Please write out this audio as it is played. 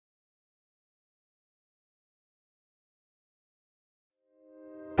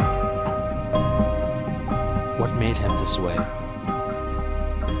What made him this way?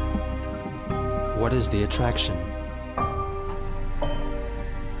 What is the attraction?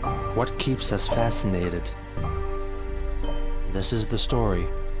 What keeps us fascinated? This is the story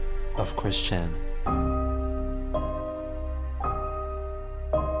of Chris Chan.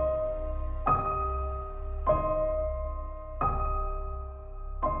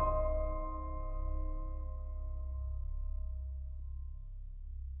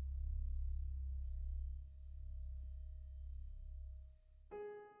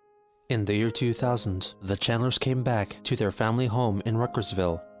 In the year 2000, the Chandlers came back to their family home in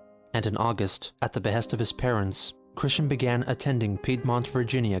Ruckersville, and in August, at the behest of his parents, Christian began attending Piedmont,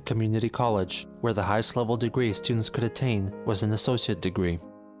 Virginia Community College, where the highest level degree students could attain was an associate degree.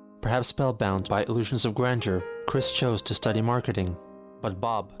 Perhaps spellbound by illusions of grandeur, Chris chose to study marketing, but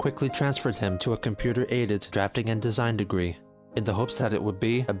Bob quickly transferred him to a computer-aided drafting and design degree, in the hopes that it would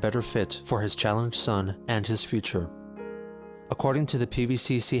be a better fit for his challenged son and his future. According to the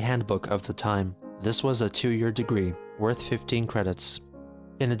PVCC handbook of the time, this was a 2-year degree, worth 15 credits.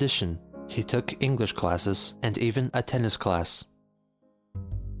 In addition, he took English classes and even a tennis class.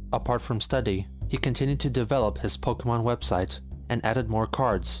 Apart from study, he continued to develop his Pokemon website and added more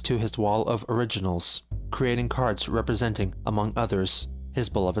cards to his wall of originals, creating cards representing, among others, his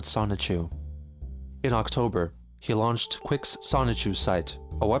beloved Sonichu. In October, he launched Quick's Sonichu site,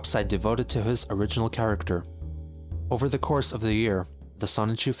 a website devoted to his original character. Over the course of the year, the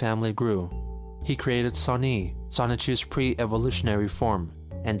Sonichu family grew. He created Soni, Sonichu's pre-evolutionary form,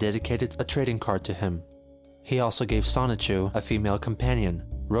 and dedicated a trading card to him. He also gave Sonichu a female companion,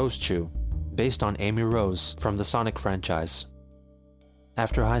 Rosechu, based on Amy Rose from the Sonic franchise.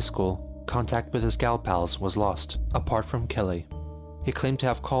 After high school, contact with his gal pals was lost, apart from Kelly. He claimed to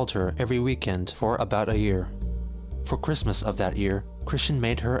have called her every weekend for about a year. For Christmas of that year, Christian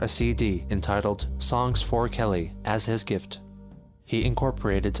made her a CD entitled Songs for Kelly as his gift. He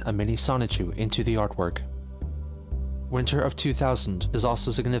incorporated a mini Sonichu into the artwork. Winter of 2000 is also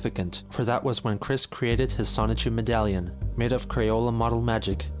significant, for that was when Chris created his Sonichu medallion, made of Crayola Model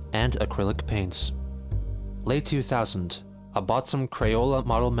Magic and acrylic paints. Late 2000, I bought some Crayola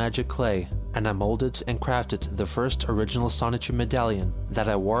Model Magic clay, and I molded and crafted the first original Sonichu medallion that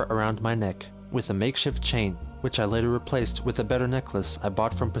I wore around my neck, with a makeshift chain, which I later replaced with a better necklace I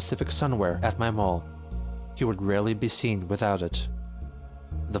bought from Pacific Sunwear at my mall. He would rarely be seen without it.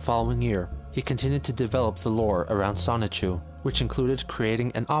 The following year, he continued to develop the lore around Sonichu, which included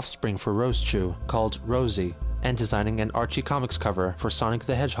creating an offspring for Rosechu called Rosie, and designing an Archie Comics cover for Sonic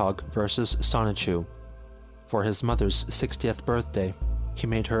the Hedgehog vs. Sonichu. For his mother's 60th birthday, he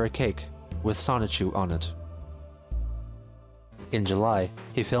made her a cake with Sonichu on it. In July,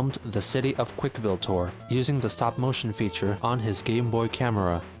 he filmed the City of Quickville tour using the stop-motion feature on his Game Boy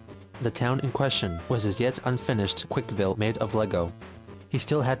camera. The town in question was his yet unfinished Quickville made of Lego. He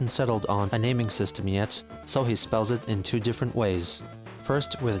still hadn't settled on a naming system yet, so he spells it in 2 different ways.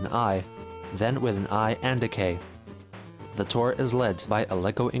 First with an I, then with an I and a K. The tour is led by a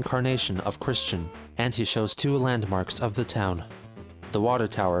Lego incarnation of Christian, and he shows 2 landmarks of the town: the Water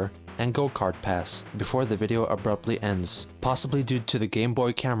Tower and Go-Kart Pass, before the video abruptly ends, possibly due to the Game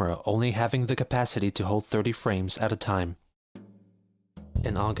Boy camera only having the capacity to hold 30 frames at a time.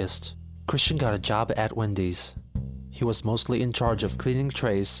 In August, Christian got a job at Wendy's. He was mostly in charge of cleaning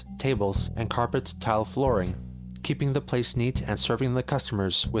trays, tables, and carpet tile flooring, keeping the place neat and serving the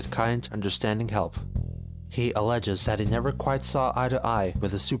customers with kind, understanding help. He alleges that he never quite saw eye to eye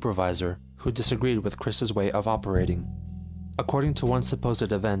with his supervisor, who disagreed with Chris's way of operating. According to one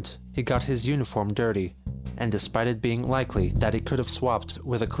supposed event, he got his uniform dirty, and despite it being likely that he could have swapped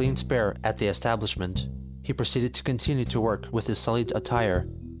with a clean spare at the establishment, he proceeded to continue to work with his sullied attire,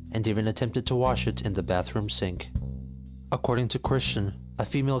 and even attempted to wash it in the bathroom sink. According to Christian, a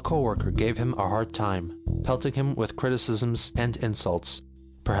female co-worker gave him a hard time, pelting him with criticisms and insults,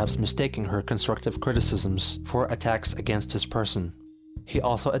 perhaps mistaking her constructive criticisms for attacks against his person. He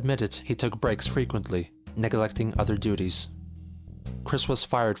also admitted he took breaks frequently, neglecting other duties. Chris was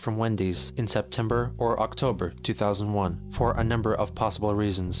fired from Wendy's in September or October 2001 for a number of possible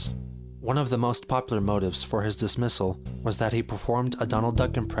reasons. One of the most popular motives for his dismissal was that he performed a Donald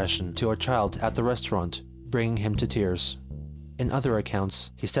Duck impression to a child at the restaurant, bringing him to tears. In other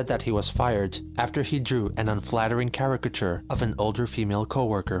accounts, he said that he was fired after he drew an unflattering caricature of an older female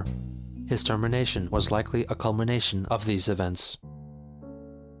coworker. His termination was likely a culmination of these events.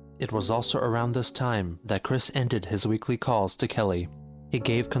 It was also around this time that Chris ended his weekly calls to Kelly. He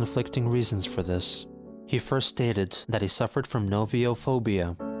gave conflicting reasons for this. He first stated that he suffered from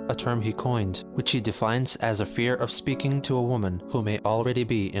noviophobia, a term he coined, which he defines as a fear of speaking to a woman who may already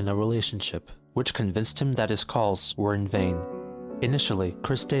be in a relationship. which convinced him that his calls were in vain. Initially,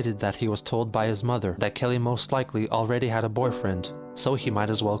 Chris stated that he was told by his mother that Kelly most likely already had a boyfriend, so he might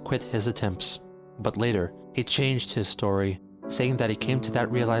as well quit his attempts. But later, he changed his story, saying that he came to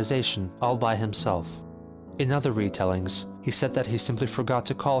that realization all by himself. In other retellings, he said that he simply forgot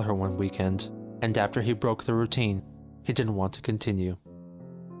to call her one weekend, and after he broke the routine, he didn't want to continue.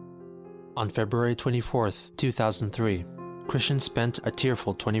 On February 24th, 2003, Christian spent a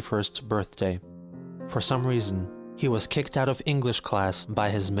tearful 21st birthday. For some reason, he was kicked out of English class by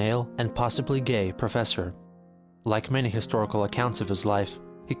his male and possibly gay professor. Like many historical accounts of his life,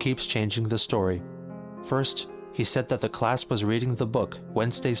 he keeps changing the story. First, he said that the class was reading the book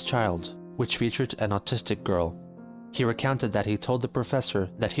Wednesday's Child, which featured an autistic girl. He recounted that he told the professor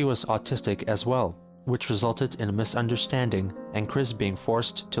that he was autistic as well, which resulted in a misunderstanding and Chris being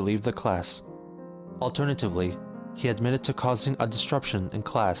forced to leave the class. Alternatively, he admitted to causing a disruption in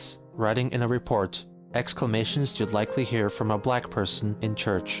class, writing in a report, "exclamations you'd likely hear from a black person in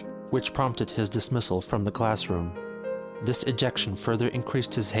church," which prompted his dismissal from the classroom. This ejection further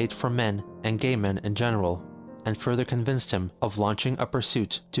increased his hate for men and gay men in general, and further convinced him of launching a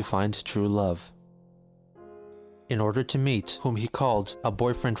pursuit to find true love. In order to meet whom he called a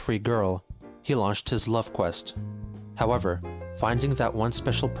boyfriend-free girl, he launched his love quest. However, finding that one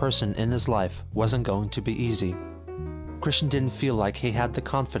special person in his life wasn't going to be easy. Christian didn't feel like he had the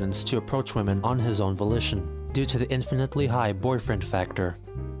confidence to approach women on his own volition, due to the infinitely high boyfriend factor.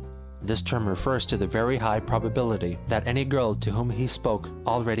 This term refers to the very high probability that any girl to whom he spoke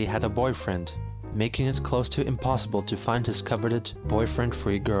already had a boyfriend, making it close to impossible to find his coveted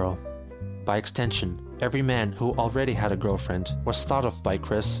boyfriend-free girl. By extension, every man who already had a girlfriend was thought of by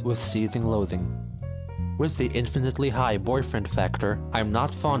Chris with seething loathing. With the infinitely high boyfriend factor, I'm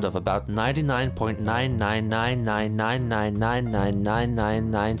not fond of about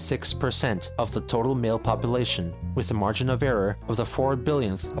 99.99999999996% of the total male population, with a margin of error of the 4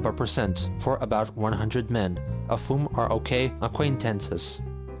 billionth of a percent for about 100 men, of whom are okay acquaintances.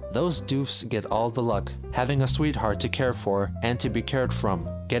 Those doofs get all the luck, having a sweetheart to care for and to be cared from,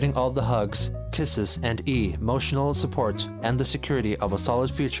 getting all the hugs, kisses and emotional support and the security of a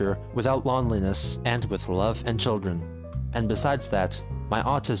solid future without loneliness and with love and children. And besides that, my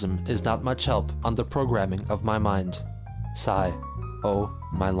autism is not much help on the programming of my mind. Sigh. Oh,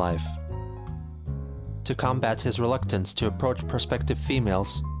 my life. To combat his reluctance to approach prospective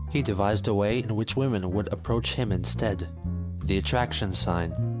females, he devised a way in which women would approach him instead. The attraction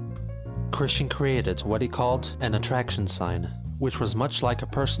sign. Christian created what he called an attraction sign, which was much like a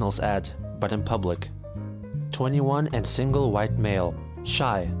personals ad, but in public. 21 and single white male,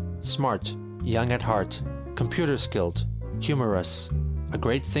 shy, smart, young at heart, computer skilled, humorous, a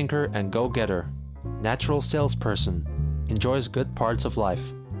great thinker and go-getter, natural salesperson, enjoys good parts of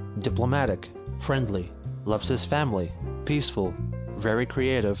life, diplomatic, friendly, loves his family, peaceful, very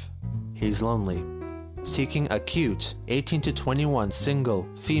creative, he's lonely. Seeking a cute 18 to 21 single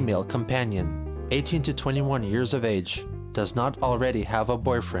female companion, 18 to 21 years of age, does not already have a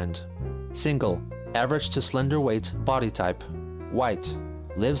boyfriend. Single, average to slender weight body type, white,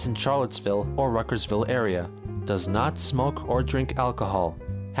 lives in Charlottesville or Ruckersville area, does not smoke or drink alcohol,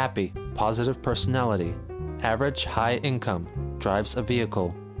 happy, positive personality, average high income, drives a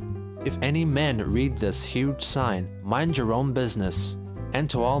vehicle. If any men read this huge sign, mind your own business. And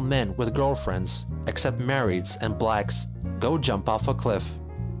to all men with girlfriends, except marrieds and blacks, go jump off a cliff.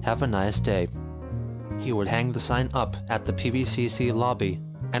 Have a nice day. He would hang the sign up at the PVCC lobby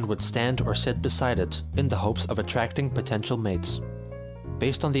and would stand or sit beside it in the hopes of attracting potential mates.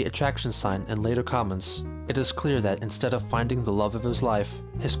 Based on the attraction sign and later comments, it is clear that instead of finding the love of his life,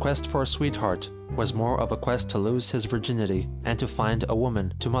 his quest for a sweetheart was more of a quest to lose his virginity and to find a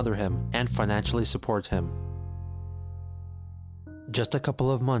woman to mother him and financially support him. Just a couple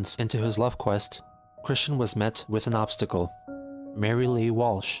of months into his love quest, Christian was met with an obstacle. Mary Lee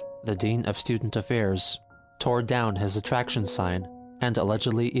Walsh, the Dean of Student Affairs, tore down his attraction sign and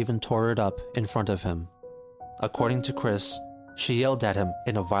allegedly even tore it up in front of him. According to Chris, she yelled at him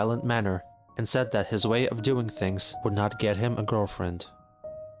in a violent manner and said that his way of doing things would not get him a girlfriend.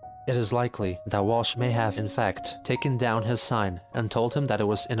 It is likely that Walsh may have, in fact, taken down his sign and told him that it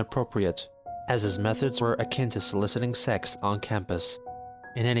was inappropriate, as his methods were akin to soliciting sex on campus.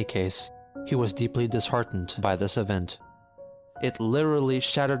 In any case, he was deeply disheartened by this event. It literally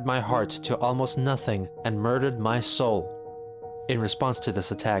shattered my heart to almost nothing and murdered my soul. In response to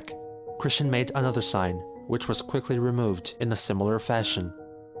this attack, Christian made another sign, which was quickly removed in a similar fashion.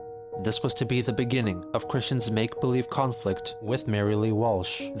 This was to be the beginning of Christian's make-believe conflict with Mary Lee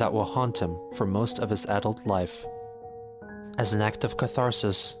Walsh that will haunt him for most of his adult life. As an act of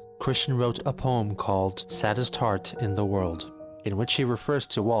catharsis, Christian wrote a poem called Saddest Heart in the World, in which he refers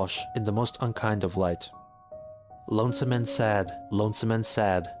to Walsh in the most unkind of light. Lonesome and sad,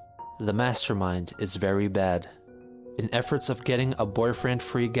 the mastermind is very bad. In efforts of getting a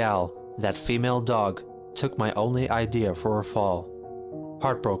boyfriend-free gal, that female dog took my only idea for a fall.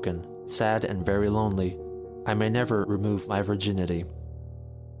 Heartbroken, sad and very lonely, I may never remove my virginity.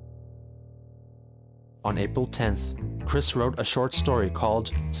 On April 10th, Chris wrote a short story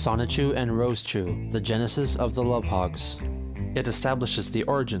called Sonichu and Rosechu, the Genesis of the Love Hogs. It establishes the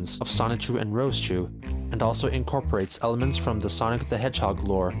origins of Sonichu and Rosechu, and also incorporates elements from the Sonic the Hedgehog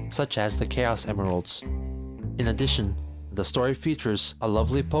lore, such as the Chaos Emeralds. In addition, the story features a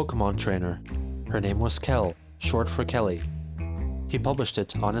lovely Pokemon trainer. Her name was Kel, short for Kelly. He published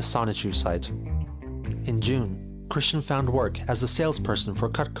it on his Sonichu site. In June, Christian found work as a salesperson for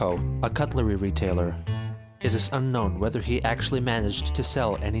Cutco, a cutlery retailer. It is unknown whether he actually managed to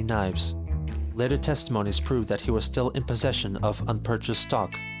sell any knives. Later testimonies prove that he was still in possession of unpurchased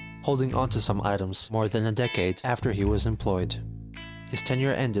stock, holding onto some items more than a decade after he was employed. His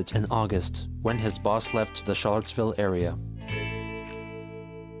tenure ended in August, when his boss left the Charlottesville area.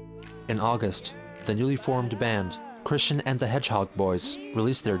 In August, the newly formed band, Christian and the Hedgehog Boys,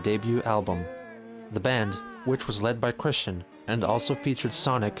 released their debut album. The band, which was led by Christian and also featured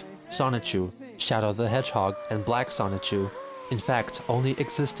Sonic, Sonichu, Shadow the Hedgehog, and Black Sonichu, in fact only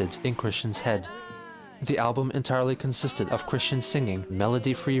existed in Christian's head. The album entirely consisted of Christian singing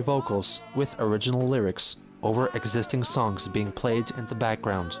melody-free vocals with original lyrics over existing songs being played in the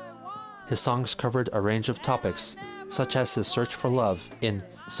background. His songs covered a range of topics, such as his search for love in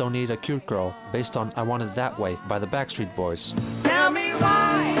So Need a Cute Girl, based on I Want It That Way by the Backstreet Boys. Tell me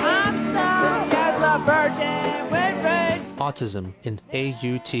why I'm stuck as a virgin with rage. Autism in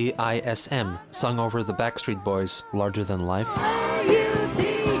AUTISM, sung over the Backstreet Boys' Larger Than Life.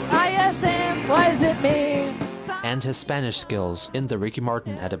 AUTISM, what does it mean? And his Spanish skills in the Ricky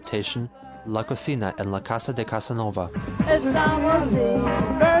Martin adaptation La Cocina en la Casa de Casanova.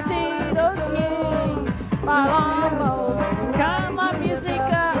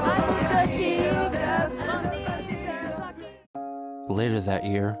 Later that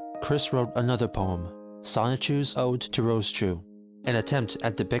year, Chris wrote another poem, Sonichu's Ode to Rosechu, an attempt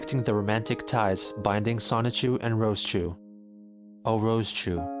at depicting the romantic ties binding Sonichu and Rosechu. O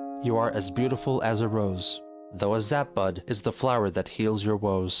Rosechu, you are as beautiful as a rose, though a zapbud is the flower that heals your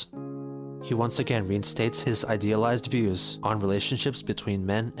woes. He once again reinstates his idealized views on relationships between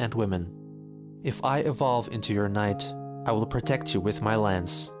men and women. If I evolve into your knight, I will protect you with my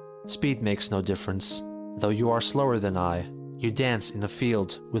lance. Speed makes no difference, though you are slower than I. You dance in a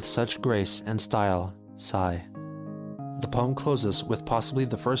field with such grace and style, sigh. The poem closes with possibly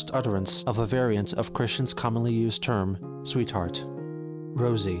the first utterance of a variant of Christian's commonly used term, sweetheart.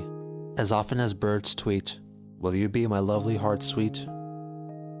 Rosie, as often as birds tweet, will you be my lovely heart sweet?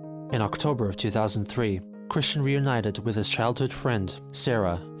 In October of 2003, Christian reunited with his childhood friend,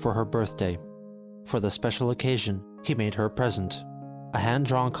 Sarah, for her birthday. For the special occasion, he made her a present, a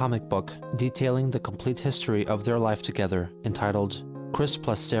hand-drawn comic book detailing the complete history of their life together, entitled Chris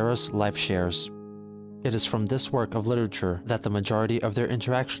plus Sarah's Life Shares. It is from this work of literature that the majority of their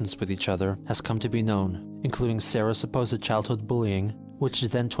interactions with each other has come to be known, including Sarah's supposed childhood bullying, which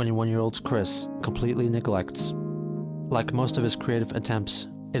then 21-year-old Chris completely neglects. Like most of his creative attempts,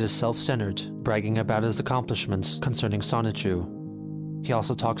 it is self-centered, bragging about his accomplishments concerning Sonichu. He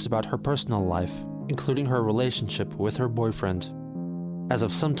also talks about her personal life, including her relationship with her boyfriend. As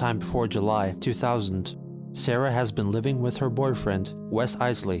of sometime before July 2000, Sarah has been living with her boyfriend, Wes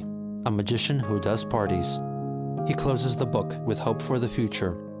Isley, a magician who does parties. He closes the book with hope for the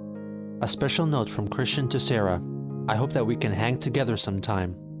future. A special note from Christian to Sarah: I hope that we can hang together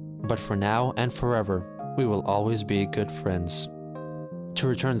sometime, but for now and forever, we will always be good friends. To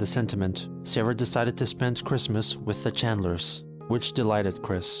return the sentiment, Sarah decided to spend Christmas with the Chandlers, which delighted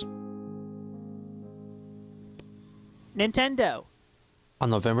Chris. Nintendo. On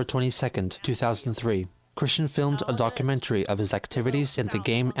November 22, 2003, Christian filmed a documentary of his activities in the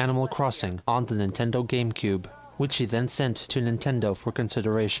game Animal Crossing on the Nintendo GameCube, which he then sent to Nintendo for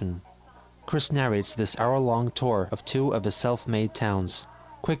consideration. Chris narrates this hour-long tour of two of his self-made towns,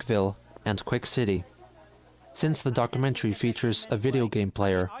 Quickville and Quick City. Since the documentary features a video game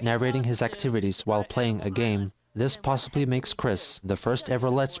player narrating his activities while playing a game, this possibly makes Chris the first ever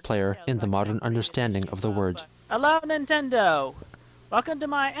Let's Player in the modern understanding of the word. Hello, Nintendo! Welcome to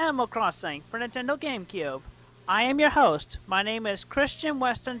my Animal Crossing for Nintendo GameCube. I am your host. My name is Christian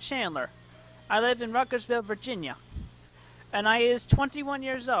Weston Chandler. I live in Ruckersville, Virginia. And I is 21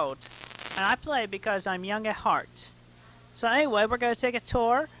 years old. And I play because I'm young at heart. So anyway, we're going to take a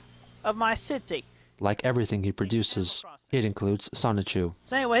tour of my city. Like everything he produces, it includes Sonichu.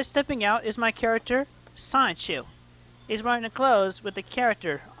 So anyway, stepping out is my character, Sonichu. He's wearing the clothes with the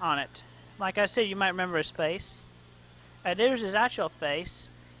character on it. Like I said, you might remember his face. There's his actual face.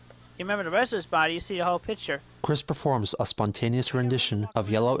 You remember the rest of his body, you see the whole picture. Chris performs a spontaneous rendition of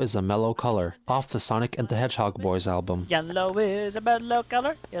Yellow is a Mellow Color off the Sonic and the Hedgehog Boys album. Yellow is a mellow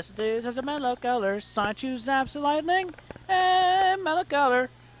color. Yes, it is a mellow color. Sonichu zaps the lightning. And mellow color.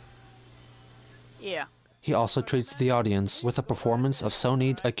 Yeah. He also treats the audience with a performance of So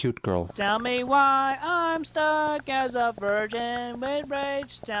Need a Cute Girl. Tell me why I'm stuck as a virgin with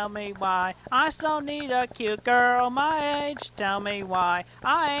rage. Tell me why I so need a cute girl my age. Tell me why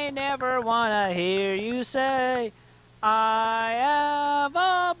I ain't ever wanna hear you say I have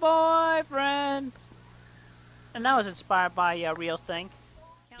a boyfriend. And that was inspired by a real thing.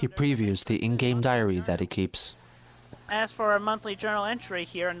 He previews the in-game diary that he keeps. As for a monthly journal entry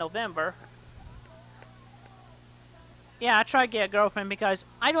here in November, yeah, I tried to get a girlfriend because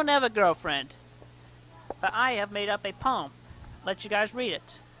I don't have a girlfriend. But I have made up a poem. Let you guys read it.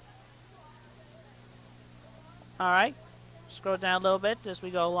 Alright. Scroll down a little bit as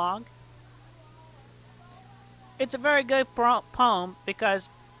we go along. It's a very good poem because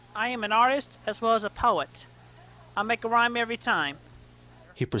I am an artist as well as a poet. I make a rhyme every time.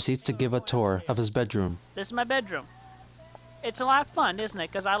 He proceeds to give a tour of his bedroom. This is my bedroom. It's a lot of fun, isn't it?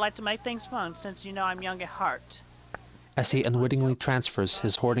 Because I like to make things fun since you know I'm young at heart. As he unwittingly transfers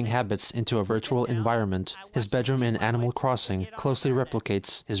his hoarding habits into a virtual environment, his bedroom in Animal Crossing closely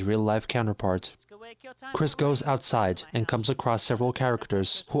replicates his real-life counterpart. Chris goes outside and comes across several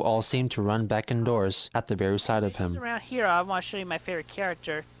characters who all seem to run back indoors at the very sight of him. Around here, I want to show you my favorite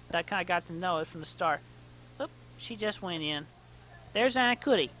character that I kind of got to know it from the start. Oop, she just went in. There's Aunt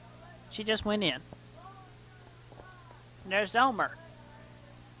Cootie. She just went in. And there's Elmer.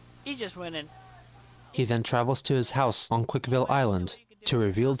 He just went in. He then travels to his house on Quickville Island to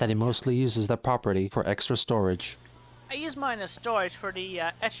reveal that he mostly uses the property for extra storage. I use mine as storage for the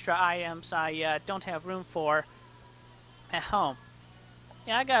extra items I don't have room for at home.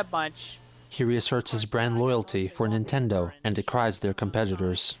 Yeah, I got a bunch. He reasserts his brand loyalty for Nintendo and decries their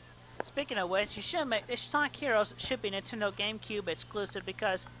competitors. Speaking of which, this Sonic Heroes should be Nintendo GameCube exclusive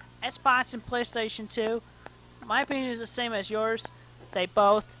because Xbox and PlayStation 2, my opinion is the same as yours. They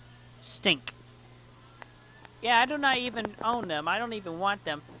both stink. Yeah, I do not even own them. I don't even want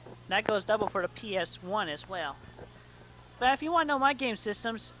them. That goes double for the PS1 as well. But if you want to know my game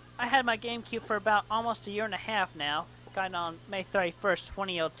systems, I had my GameCube for about almost a year and a half now. Got it on May 31st,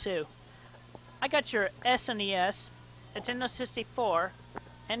 2002. I got your SNES, Nintendo 64,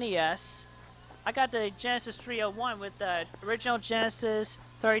 NES. I got the Genesis 301 with the original Genesis,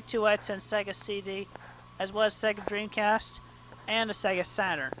 32X and Sega CD, as well as Sega Dreamcast, and the Sega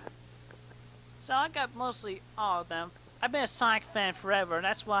Saturn. So I got mostly all of them. I've been a Sonic fan forever, and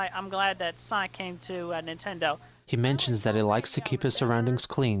that's why I'm glad that Sonic came to Nintendo. He mentions that he likes to keep his surroundings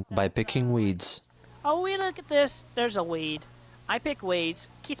clean by picking weeds. Oh, we look at this. There's a weed. I pick weeds.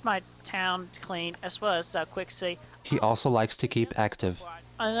 Keeps my town clean, as well as Quixie. He also likes to keep active.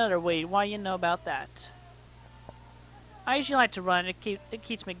 Another weed. Why you know about that? I usually like to run. It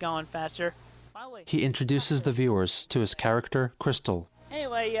keeps me going faster. He introduces the viewers to his character, Crystal.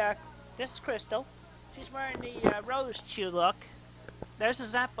 Anyway, this is Crystal. She's wearing the Rose Chew look. There's a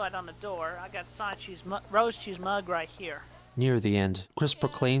zap button on the door. I got Sonic Rose Chew's mug right here. Near the end, Chris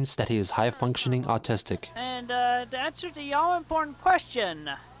proclaims that he is high-functioning autistic. And to answer the all-important question,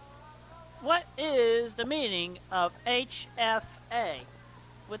 what is the meaning of HFA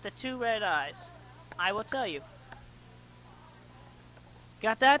with the two red eyes? I will tell you.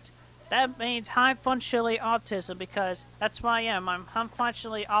 Got that? That means high-functionally autism because that's what I am. I'm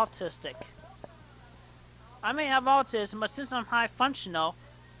high-functionally autistic. I may have autism, but since I'm high-functional,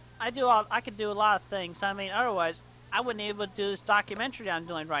 I can do a lot of things. I mean, otherwise, I wouldn't be able to do this documentary I'm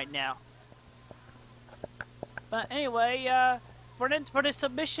doing right now. But anyway, for the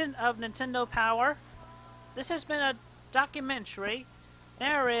submission of Nintendo Power, this has been a documentary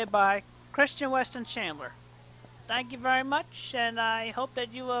narrated by Christian Weston Chandler. Thank you very much, and I hope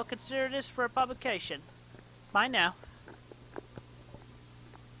that you will consider this for publication. Bye now.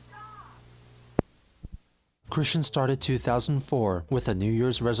 Christian started 2004 with a New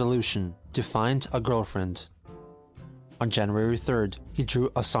Year's resolution to find a girlfriend. On January 3rd, he drew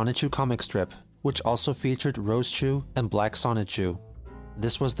a Sonichu comic strip, which also featured Rose Chew and Black Sonichu.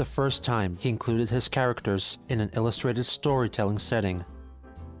 This was the first time he included his characters in an illustrated storytelling setting.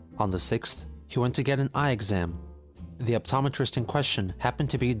 On the 6th, he went to get an eye exam. The optometrist in question happened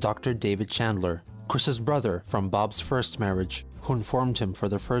to be Dr. David Chandler, Chris's brother from Bob's first marriage, who informed him for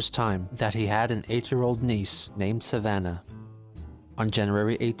the first time that he had an 8-year-old niece named Savannah. On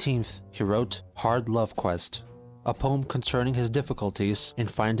January 18th, he wrote Hard Love Quest, a poem concerning his difficulties in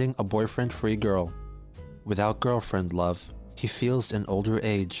finding a boyfriend-free girl. Without girlfriend love, he feels an older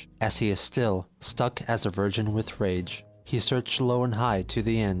age, as he is still stuck as a virgin with rage. He searched low and high to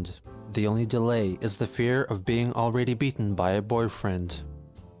the end. The only delay is the fear of being already beaten by a boyfriend.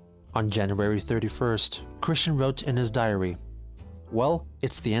 On January 31st, Christian wrote in his diary, "Well,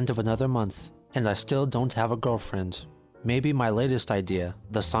 it's the end of another month, and I still don't have a girlfriend. Maybe my latest idea,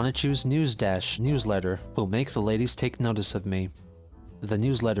 the Sonichu's News Dash newsletter, will make the ladies take notice of me." The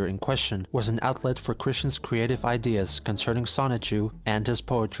newsletter in question was an outlet for Christian's creative ideas concerning Sonichu and his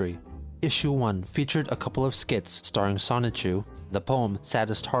poetry. Issue 1 featured a couple of skits starring Sonichu, the poem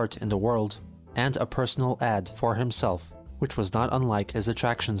Saddest Heart in the World, and a personal ad for himself, which was not unlike his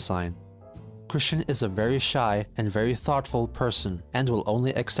attraction sign. Christian is a very shy and very thoughtful person and will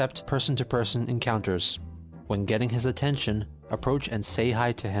only accept person-to-person encounters. When getting his attention, approach and say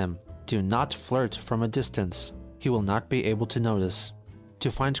hi to him. Do not flirt from a distance. He will not be able to notice. To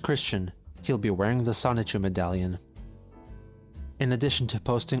find Christian, he'll be wearing the Sonichu medallion. In addition to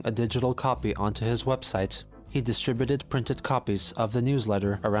posting a digital copy onto his website, he distributed printed copies of the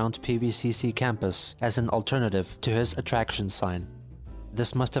newsletter around PVCC campus as an alternative to his attraction sign.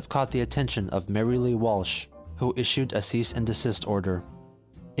 This must have caught the attention of Mary Lee Walsh, who issued a cease and desist order.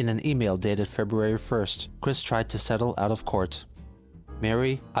 In an email dated February 1st, Chris tried to settle out of court.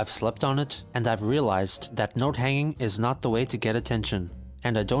 "Mary, I've slept on it, and I've realized that note hanging is not the way to get attention.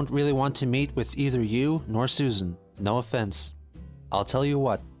 And I don't really want to meet with either you nor Susan. No offense. I'll tell you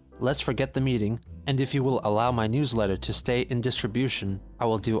what, let's forget the meeting, and if you will allow my newsletter to stay in distribution, I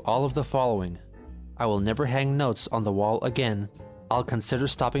will do all of the following. I will never hang notes on the wall again. I'll consider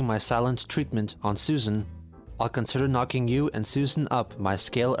stopping my silent treatment on Susan. I'll consider knocking you and Susan up my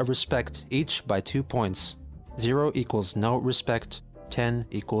scale of respect each by 2 points. 0 equals no respect, 10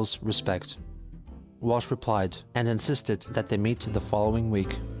 equals respect." Walsh replied and insisted that they meet the following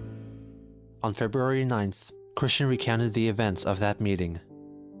week. On February 9th, Christian recounted the events of that meeting.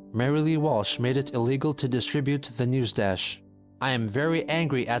 "Mary Lee Walsh made it illegal to distribute the news dash. I am very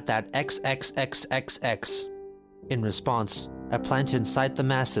angry at that XXXXX. In response, I plan to incite the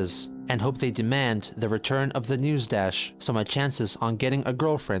masses and hope they demand the return of the news dash so my chances on getting a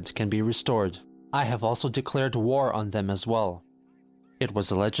girlfriend can be restored. I have also declared war on them as well." It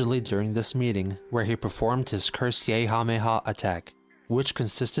was allegedly during this meeting where he performed his Kamehameha attack, which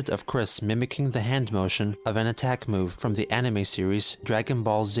consisted of Chris mimicking the hand motion of an attack move from the anime series Dragon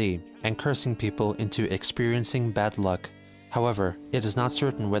Ball Z and cursing people into experiencing bad luck. However, it is not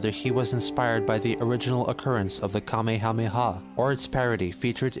certain whether he was inspired by the original occurrence of the Kamehameha or its parody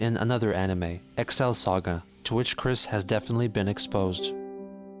featured in another anime, Excel Saga, to which Chris has definitely been exposed.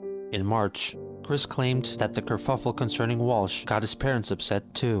 In March, Chris claimed that the kerfuffle concerning Walsh got his parents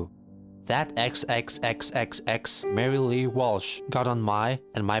upset too. "That XXXXX Mary Lee Walsh got on my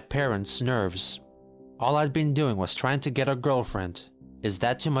and my parents' nerves. All I'd been doing was trying to get a girlfriend. Is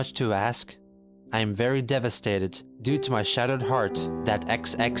that too much to ask? I am very devastated due to my shattered heart that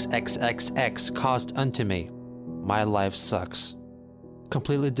XXXXX caused unto me. My life sucks."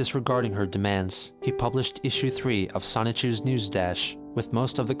 Completely disregarding her demands, he published issue 3 of Sonichu's News Dash, with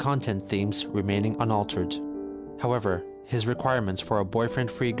most of the content themes remaining unaltered. However, his requirements for a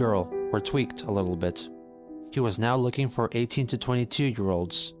boyfriend-free girl were tweaked a little bit. He was now looking for 18 to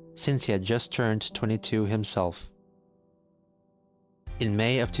 22-year-olds, since he had just turned 22 himself. In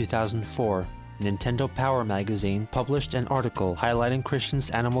May of 2004, Nintendo Power Magazine published an article highlighting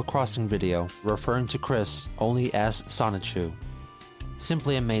Christian's Animal Crossing video, referring to Chris only as Sonichu.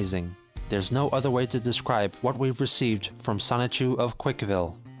 Simply amazing. There's no other way to describe what we've received from Sonichu of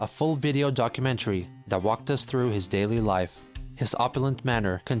Quickville, a full video documentary that walked us through his daily life. His opulent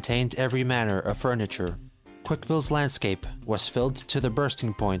manor contained every manner of furniture. Quickville's landscape was filled to the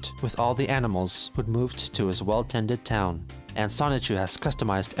bursting point with all the animals who'd moved to his well-tended town. And Sonichu has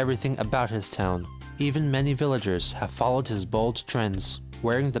customized everything about his town. Even many villagers have followed his bold trends,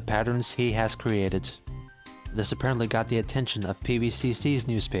 wearing the patterns he has created. This apparently got the attention of PVCC's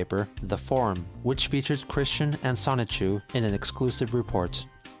newspaper, The Forum, which featured Christian and Sonichu in an exclusive report.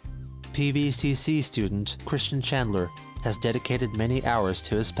 PVCC student Christian Chandler has dedicated many hours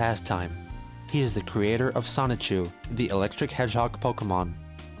to his pastime. He is the creator of Sonichu, the electric hedgehog Pokemon.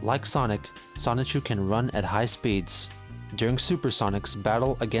 Like Sonic, Sonichu can run at high speeds. During Supersonic's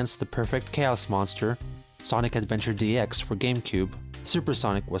battle against the perfect Chaos Monster, Sonic Adventure DX for GameCube,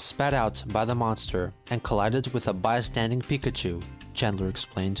 Supersonic was spat out by the monster and collided with a bystanding Pikachu, Chandler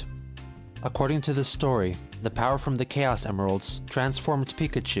explained. According to this story, the power from the Chaos Emeralds transformed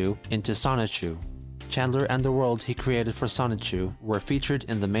Pikachu into Sonichu. Chandler and the world he created for Sonichu were featured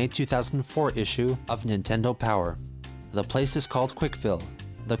in the May 2004 issue of Nintendo Power. The place is called Quickville.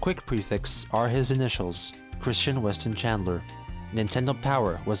 The Quick prefix are his initials, Christian Weston Chandler. Nintendo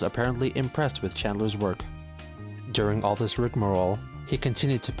Power was apparently impressed with Chandler's work. During all this rigmarole, he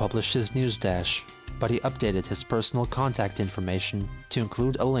continued to publish his news dash, but he updated his personal contact information to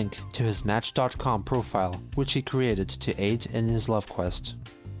include a link to his Match.com profile, which he created to aid in his love quest.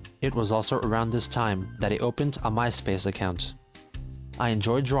 It was also around this time that he opened a MySpace account. I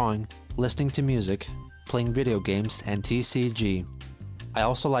enjoy drawing, listening to music, playing video games, and TCG. I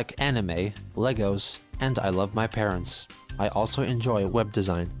also like anime, Legos, and I love my parents. I also enjoy web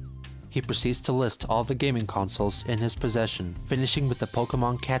design. He proceeds to list all the gaming consoles in his possession, finishing with the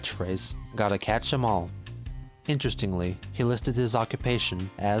Pokemon catchphrase, "Gotta catch 'em all." Interestingly, he listed his occupation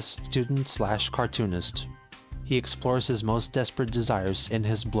as student/cartoonist. He explores his most desperate desires in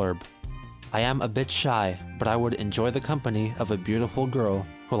his blurb. "I am a bit shy, but I would enjoy the company of a beautiful girl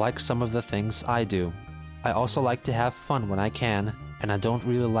who likes some of the things I do. I also like to have fun when I can, and I don't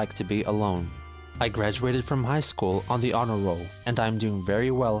really like to be alone. I graduated from high school on the honor roll, and I'm doing very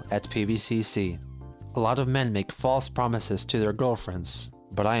well at PVCC. A lot of men make false promises to their girlfriends,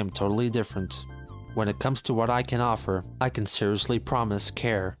 but I am totally different. When it comes to what I can offer, I can seriously promise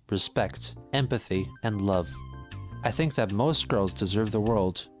care, respect, empathy, and love. I think that most girls deserve the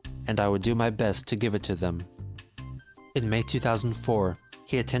world, and I would do my best to give it to them." In May 2004,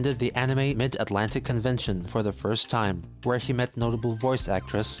 he attended the Anime Mid-Atlantic Convention for the first time, where he met notable voice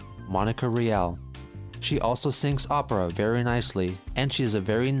actress Monica Rial. She also sings opera very nicely, and she is a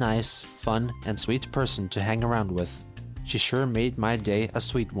very nice, fun, and sweet person to hang around with. She sure made my day a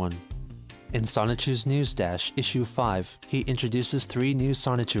sweet one. In Sonichu's News Dash Issue 5, he introduces 3 new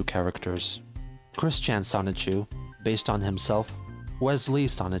Sonichu characters. Christian Sonichu, based on himself, Wesley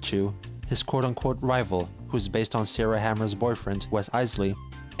Sonichu, his quote-unquote rival, who's based on Sarah Hammer's boyfriend, Wes Isley,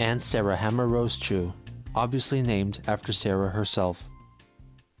 and Sarah Hammer Rose Chu, obviously named after Sarah herself.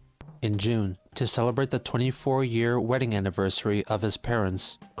 In June, to celebrate the 24-year wedding anniversary of his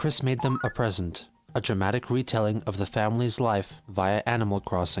parents, Chris made them a present, a dramatic retelling of the family's life via Animal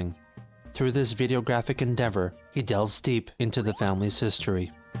Crossing. Through this videographic endeavor, he delves deep into the family's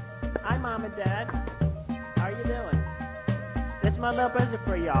history. Hi, Mom and Dad. How are you doing? This is my little present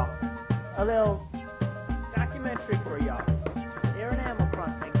for y'all. A little documentary for y'all. Here in Animal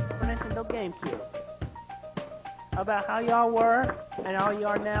Crossing for Nintendo GameCube. About how y'all were and how you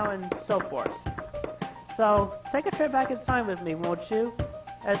are now and so forth. So, take a trip back in time with me, won't you?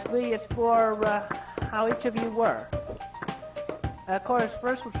 As we explore how each of you were. Of course,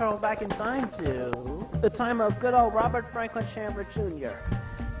 first we'll travel back in time to the time of good old Robert Franklin Chandler Jr.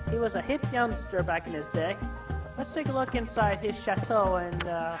 He was a hip youngster back in his day. Let's take a look inside his chateau and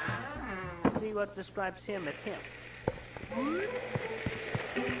see what describes him as him.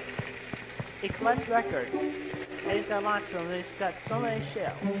 He collects records, and he's got lots of them. He's got so many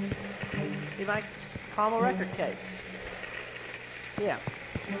shelves. He might call him a record case. Yeah.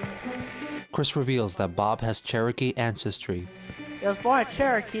 Chris reveals that Bob has Cherokee ancestry. He was born at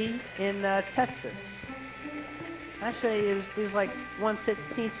Cherokee in Texas. Actually, he was like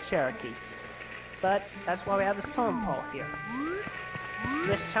 1/16 Cherokee. But that's why we have this totem pole here.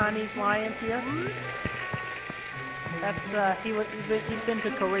 This Chinese lion here. That's he's been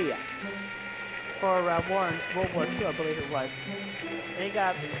to Korea for war in World War II, I believe it was. And he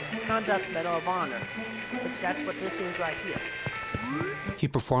got Conduct Medal of Honor, which that's what this is right here. He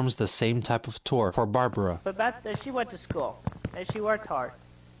performs the same type of tour for Barbara. But she went to school, and she worked hard.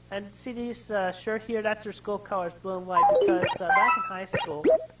 And see these shirt here, that's her school colors, blue and white, because back in high school,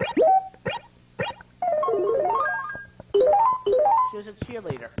 she was a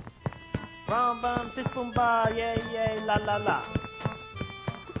cheerleader. Bum bum, sis boom ba, yay yay, la la la.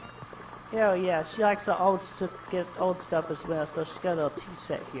 Oh yeah, she likes the get old stuff as well, so she's got a little tea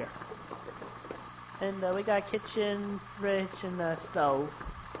set here. And we got a kitchen, fridge, and a stove.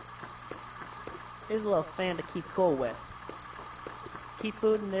 Here's a little fan to keep cool with. Keep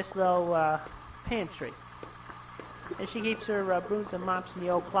food in this little pantry. And she keeps her brooms and mops in the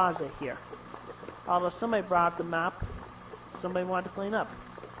old closet here. Although somebody brought up the mop, somebody wanted to clean up.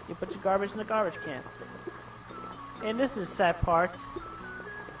 You put your garbage in the garbage can. And this is the sad part.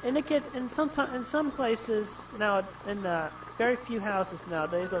 In some places now, in very few houses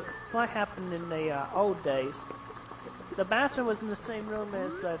nowadays, but what happened in the old days, the bathroom was in the same room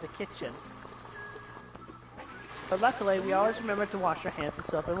as the kitchen. But luckily, we always remember to wash our hands with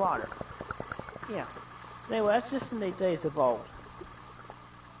soap and water. Yeah. Anyway, that's just in the days of old.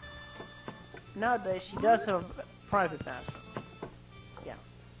 nowadays she does have a private bathroom. Yeah.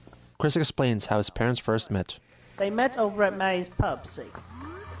 Chris explains how his parents first met. They met over at May's pub, see.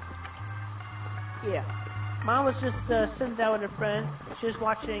 Yeah. Mom was just sitting down with her friend. She was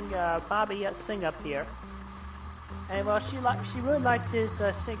watching Bobby sing up here. And well, she really liked his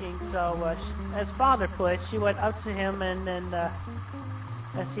singing, so as father put it, she went up to him and then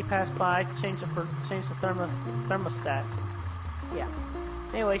as he passed by, changed the thermostat. Yeah.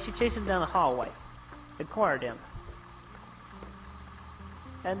 Anyway, she chased him down the hallway and cornered him.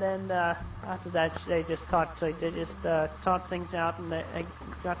 And then after that, they just talked things out, and they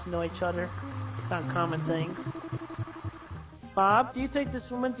got to know each other, found common things. Bob, do you take this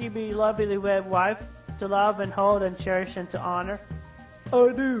woman to be your lovely wed wife, to love and hold and cherish and to honor?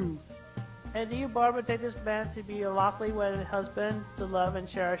 I do. And do you, Barbara, take this man to be your lawfully wedded husband, to love and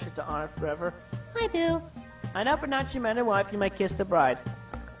cherish and to honor forever? I do. I now pronounce you man and wife. You may kiss the bride.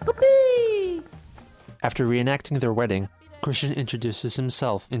 Whoopee! After reenacting their wedding, Christian introduces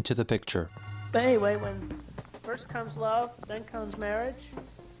himself into the picture. But anyway, when first comes love, then comes marriage,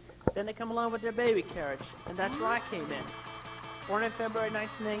 then they come along with their baby carriage, and that's where I came in. Born in February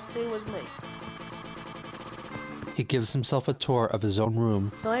 1982 was me. He gives himself a tour of his own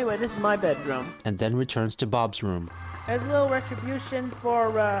room. So anyway, this is my bedroom. And then returns to Bob's room. As a little retribution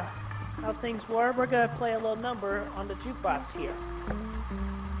for how things were, we're going to play a little number on the jukebox here.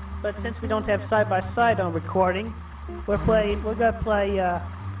 But since we don't have side-by-side on recording, we're going to play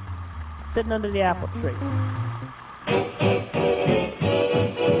Sitting Under the Apple Tree.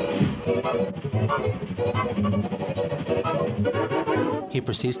 He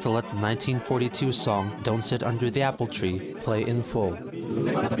proceeds to let the 1942 song Don't Sit Under the Apple Tree play in full. And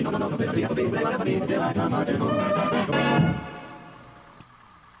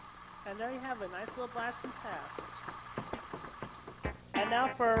there you have it, nice little blast from the past. And now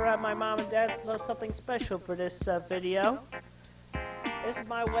for my mom and dad, a little something special for this video. This is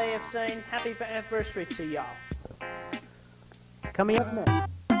my way of saying happy anniversary to y'all. Coming up next.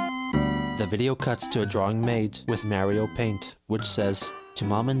 The video cuts to a drawing made with Mario paint, which says, "To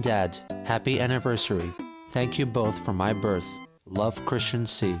Mom and Dad, happy anniversary. Thank you both for my birth. Love, Christian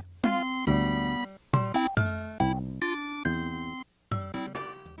C."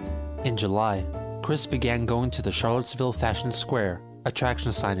 In July, Chris began going to the Charlottesville Fashion Square,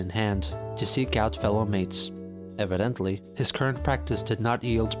 attraction sign in hand, to seek out fellow mates. Evidently, his current practice did not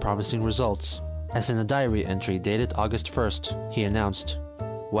yield promising results, as in a diary entry dated August 1st, he announced,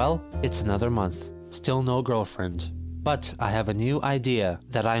 "Well, it's another month. Still no girlfriend. But I have a new idea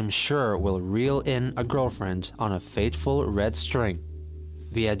that I am sure will reel in a girlfriend on a fateful red string."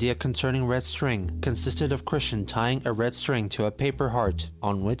 The idea concerning red string consisted of Christian tying a red string to a paper heart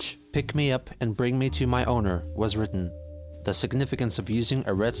on which "Pick me up and bring me to my owner" was written. The significance of using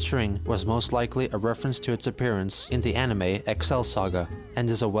a red string was most likely a reference to its appearance in the anime Excel Saga, and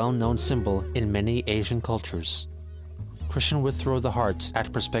is a well-known symbol in many Asian cultures. Christian would throw the heart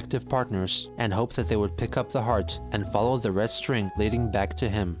at prospective partners and hope that they would pick up the heart and follow the red string leading back to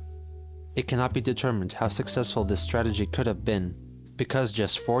him. It cannot be determined how successful this strategy could have been, because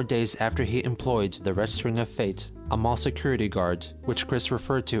just 4 days after he employed the red string of fate, a mall security guard, which Chris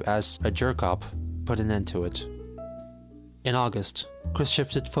referred to as a jerk-op, put an end to it. In August, Chris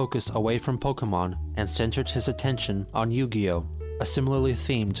shifted focus away from Pokemon and centered his attention on Yu-Gi-Oh!, a similarly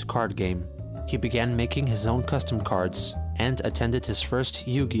themed card game. He began making his own custom cards and attended his first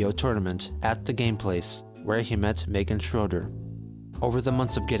Yu-Gi-Oh! Tournament at the Game Place, where he met Megan Schroeder. Over the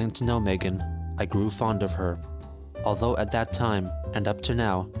months of getting to know Megan, I grew fond of her. Although at that time, and up to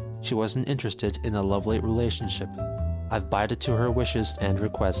now, she wasn't interested in a lovely relationship. I've bided to her wishes and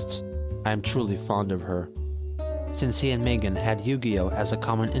requests. I am truly fond of her. Since he and Megan had Yu-Gi-Oh! As a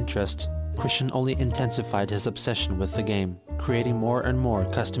common interest, Christian only intensified his obsession with the game, creating more and more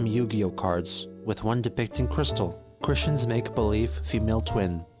custom Yu-Gi-Oh! Cards, with one depicting Crystal, Christian's make-believe female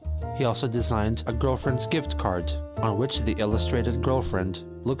twin. He also designed a girlfriend's gift card, on which the illustrated girlfriend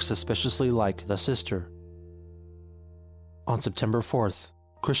looks suspiciously like the sister. On September 4th,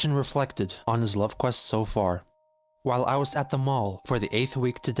 Christian reflected on his love quest so far. While I was at the mall for the 8th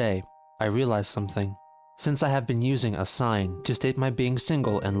week today, I realized something. Since I have been using a sign to state my being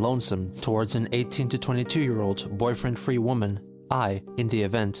single and lonesome towards an 18 to 22-year-old boyfriend-free woman, I, in the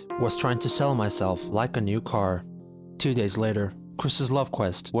event, was trying to sell myself like a new car. 2 days later, Chris's love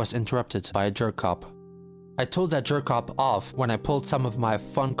quest was interrupted by a jerk-op. I told that jerk-op off when I pulled some of my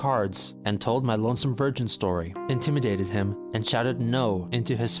fun cards and told my lonesome virgin story, intimidated him, and shouted no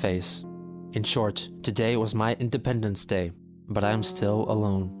into his face. In short, today was my Independence Day, but I am still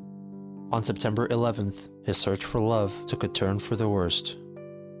alone. On September 11th, his search for love took a turn for the worst.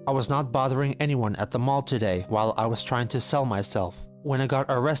 I was not bothering anyone at the mall today while I was trying to sell myself when I got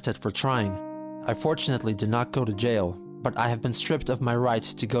arrested for trying. I fortunately did not go to jail, but I have been stripped of my right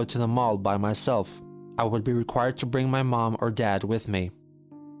to go to the mall by myself. I would be required to bring my mom or dad with me.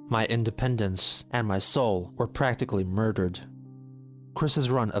 My independence and my soul were practically murdered. Chris's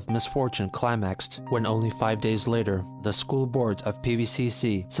run of misfortune climaxed when only 5 days later, the school board of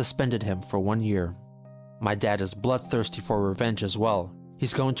PVCC suspended him for 1 year. My dad is bloodthirsty for revenge as well.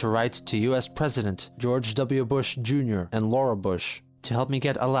 He's going to write to US President George W. Bush Jr. and Laura Bush to help me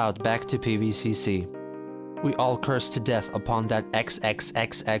get allowed back to PVCC. We all cursed to death upon that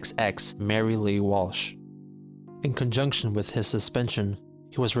XXXXX Mary Lee Walsh. In conjunction with his suspension,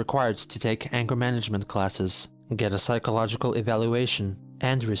 he was required to take anger management classes, get a psychological evaluation,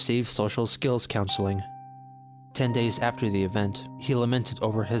 and receive social skills counseling. 10 days after the event, he lamented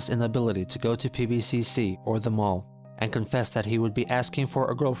over his inability to go to PVCC or the mall, and confessed that he would be asking for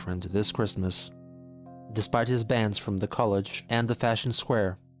a girlfriend this Christmas. Despite his bans from the college and the fashion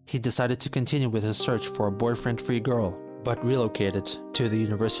square, he decided to continue with his search for a boyfriend-free girl, but relocated to the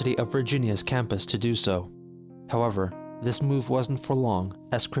University of Virginia's campus to do so. However, this move wasn't for long,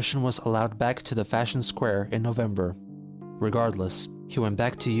 as Christian was allowed back to the fashion square in November. Regardless, he went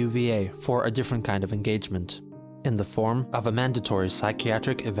back to UVA for a different kind of engagement, in the form of a mandatory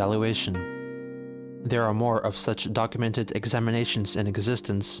psychiatric evaluation. There are more of such documented examinations in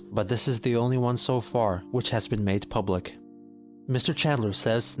existence, but this is the only one so far which has been made public. Mr. Chandler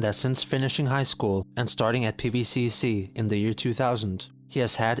says that since finishing high school and starting at PVCC in the year 2000, he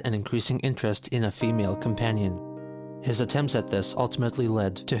has had an increasing interest in a female companion. His attempts at this ultimately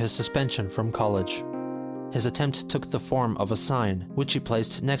led to his suspension from college. His attempt took the form of a sign, which he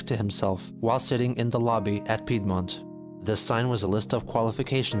placed next to himself while sitting in the lobby at Piedmont. This sign was a list of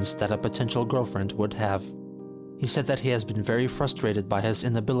qualifications that a potential girlfriend would have. He said that he has been very frustrated by his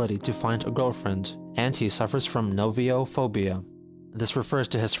inability to find a girlfriend, and he suffers from noviophobia. This refers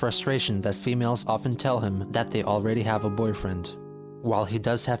to his frustration that females often tell him that they already have a boyfriend. While he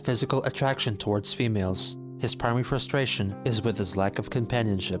does have physical attraction towards females, his primary frustration is with his lack of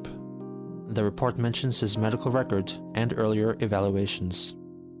companionship. The report mentions his medical record and earlier evaluations.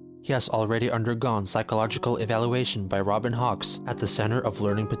 He has already undergone psychological evaluation by Robin Hawks at the Center of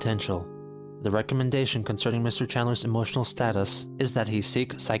Learning Potential. The recommendation concerning Mr. Chandler's emotional status is that he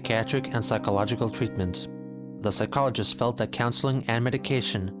seek psychiatric and psychological treatment. The psychologist felt that counseling and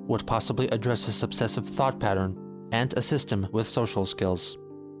medication would possibly address his obsessive thought pattern and assist him with social skills.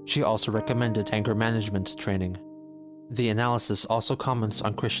 She also recommended anger management training. The analysis also comments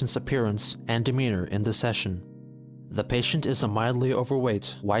on Christian's appearance and demeanor in the session. The patient is a mildly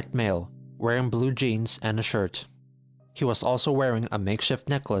overweight white male, wearing blue jeans and a shirt. He was also wearing a makeshift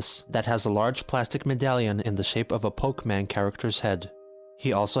necklace that has a large plastic medallion in the shape of a Pokemon character's head.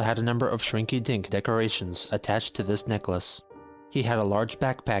 He also had a number of Shrinky-Dink decorations attached to this necklace. He had a large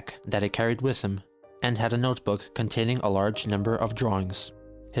backpack that he carried with him, and had a notebook containing a large number of drawings.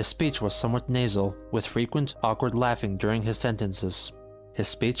 His speech was somewhat nasal, with frequent awkward laughing during his sentences. His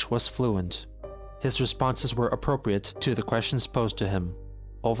speech was fluent. His responses were appropriate to the questions posed to him.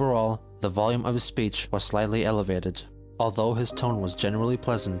 Overall, the volume of his speech was slightly elevated, although his tone was generally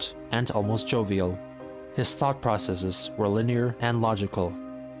pleasant and almost jovial. His thought processes were linear and logical.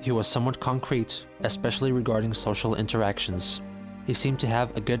 He was somewhat concrete, especially regarding social interactions. He seemed to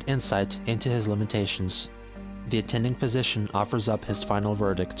have a good insight into his limitations. The attending physician offers up his final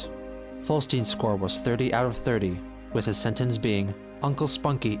verdict. Folstein's score was 30 out of 30, with his sentence being, "Uncle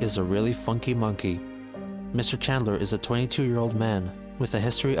Spunky is a really funky monkey." Mr. Chandler is a 22-year-old man with a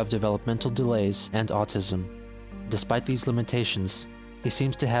history of developmental delays and autism. Despite these limitations, he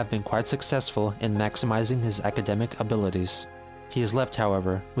seems to have been quite successful in maximizing his academic abilities. He is left,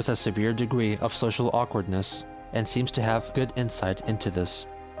 however, with a severe degree of social awkwardness and seems to have good insight into this.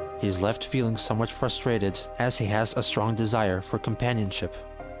 He is left feeling somewhat frustrated as he has a strong desire for companionship,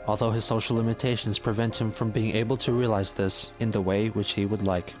 although his social limitations prevent him from being able to realize this in the way which he would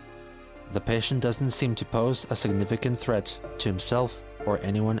like. The patient doesn't seem to pose a significant threat to himself or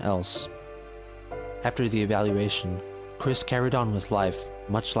anyone else. After the evaluation, Chris carried on with life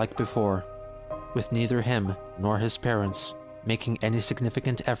much like before, with neither him nor his parents making any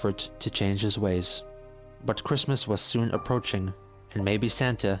significant effort to change his ways. But Christmas was soon approaching, and maybe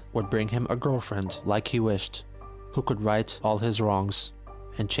Santa would bring him a girlfriend like he wished, who could right all his wrongs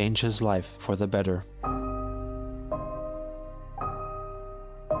and change his life for the better.